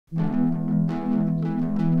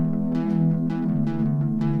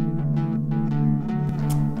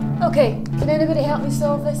Okay, can anybody help me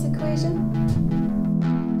solve this equation?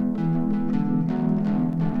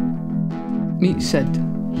 Meet Sid.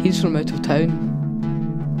 He's from out of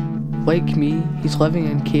town. Like me, he's living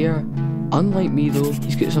in care. Unlike me though,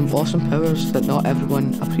 he's got some awesome powers that not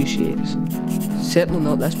everyone appreciates. Certainly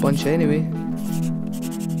not this bunch anyway.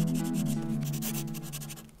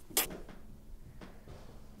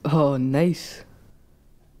 Oh, nice.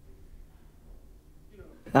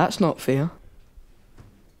 That's not fair.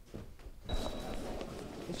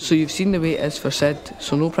 So you've seen the way it is for Sid,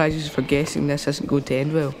 so no prizes for guessing this isn't going to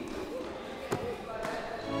end well.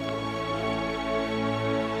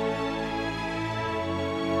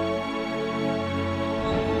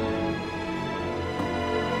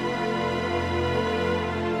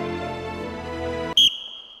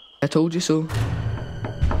 I told you so.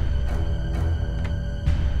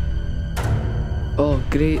 Oh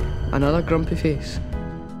great, another grumpy face.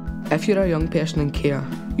 If you're a young person in care,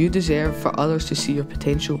 you deserve for others to see your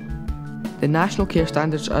potential. The National Care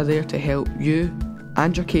Standards are there to help you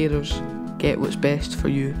and your carers get what's best for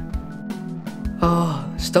you. Oh,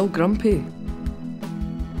 still grumpy.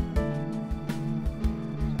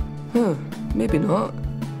 Huh, maybe not.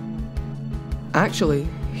 Actually,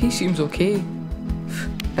 he seems okay,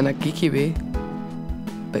 in a geeky way,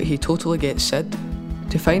 but he totally gets Sid.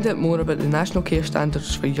 To find out more about the National Care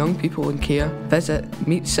Standards for young people in care, visit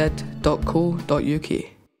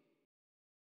meetsid.co.uk.